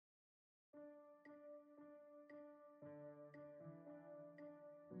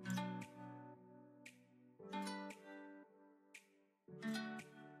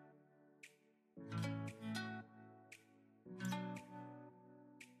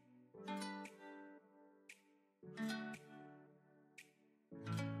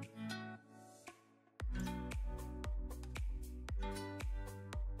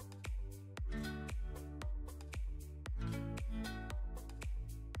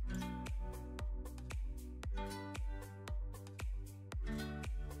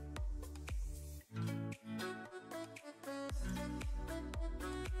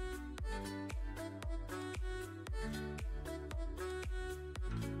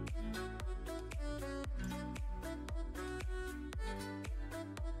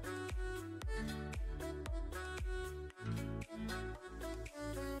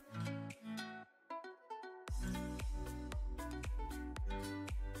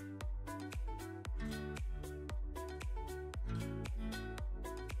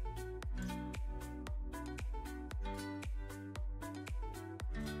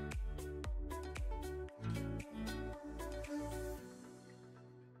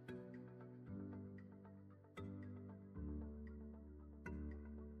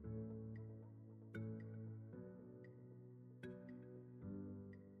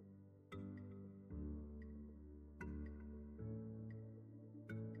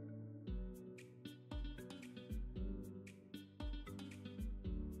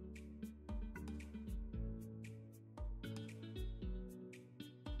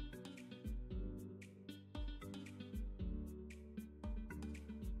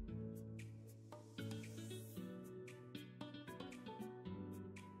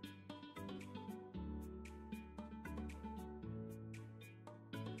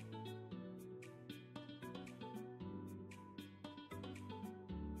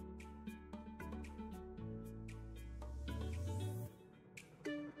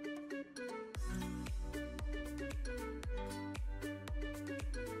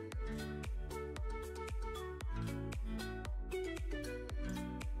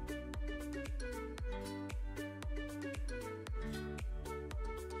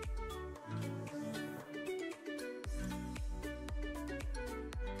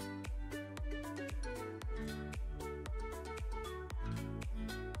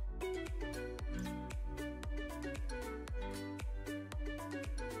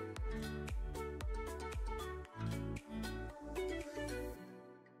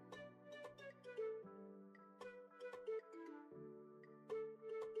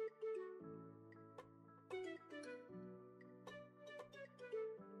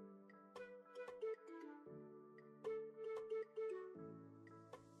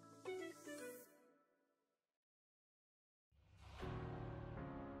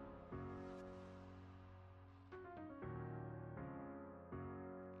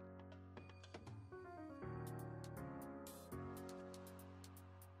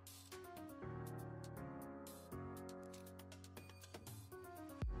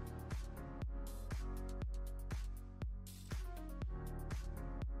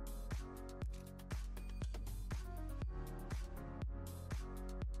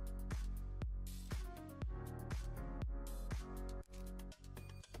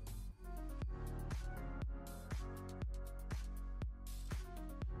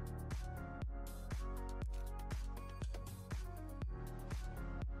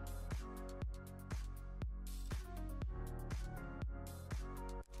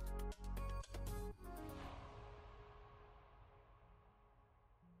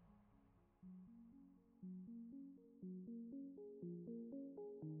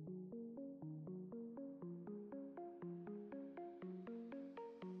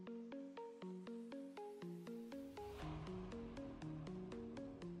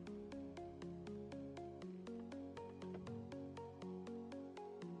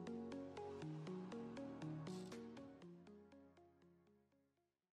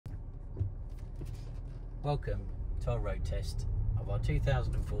Welcome to our road test of our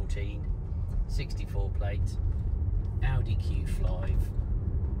 2014 64 plate Audi Q5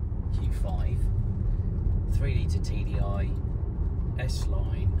 3 litre TDI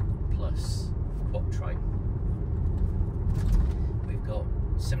S-Line Plus Quattro. We've got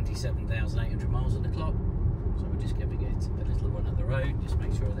 77,800 miles on the clock, so we're just going to get a little run at the road, just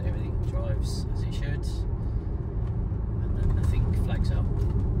make sure that everything drives as it should, and then nothing flags up,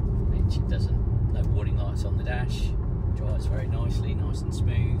 which it doesn't. No warning lights on the dash, drives very nicely, nice and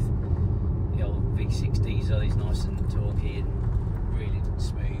smooth. The old V6 diesel is nice and torquey and really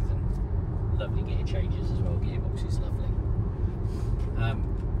smooth, and lovely gear changes as well. Gearbox is lovely.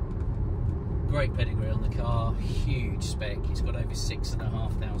 Great pedigree on the car, huge spec. It's got over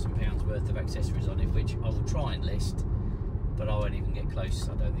 £6,500 worth of accessories on it, which I will try and list, but I won't even get close.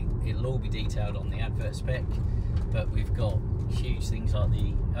 I don't think it'll all be detailed on the advert spec, but we've got huge things like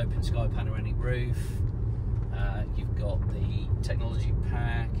the open sky panoramic roof. You've got the technology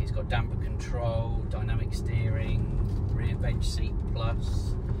pack. It's got damper control, dynamic steering, rear bench seat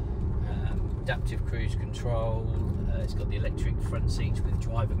plus, adaptive cruise control. It's got the electric front seats with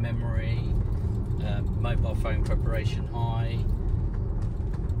driver memory, mobile phone preparation high,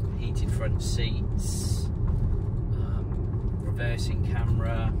 heated front seats, reversing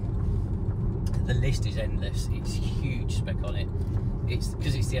camera. The list is endless. It's huge spec on it. It's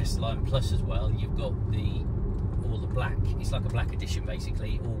because it's the S-Line Plus as well. You've got all the black. It's like a black edition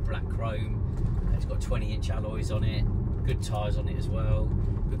basically, all black chrome. It's got 20-inch alloys on it. Good tyres on it as well.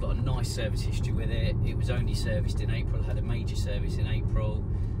 We've got a nice service history with it. It was only serviced in April. Had a major service in April.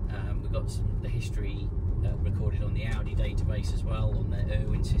 We've got the history recorded on the Audi database as well, on their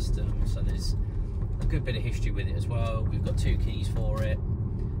Irwin system. So there's a good bit of history with it as well. We've got 2 keys for it.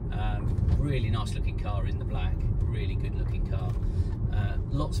 Really nice looking car in the black, really good looking car.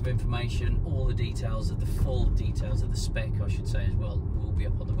 Lots of information, all the details of the full details of the spec, I should say as well, will be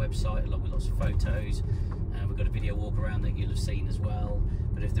up on the website along with lots of photos. We've got a video walk around that you'll have seen as well.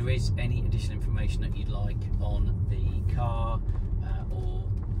 But if there is any additional information that you'd like on the car or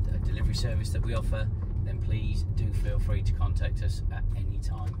the delivery service that we offer, then please do feel free to contact us at any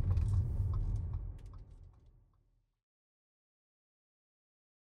time.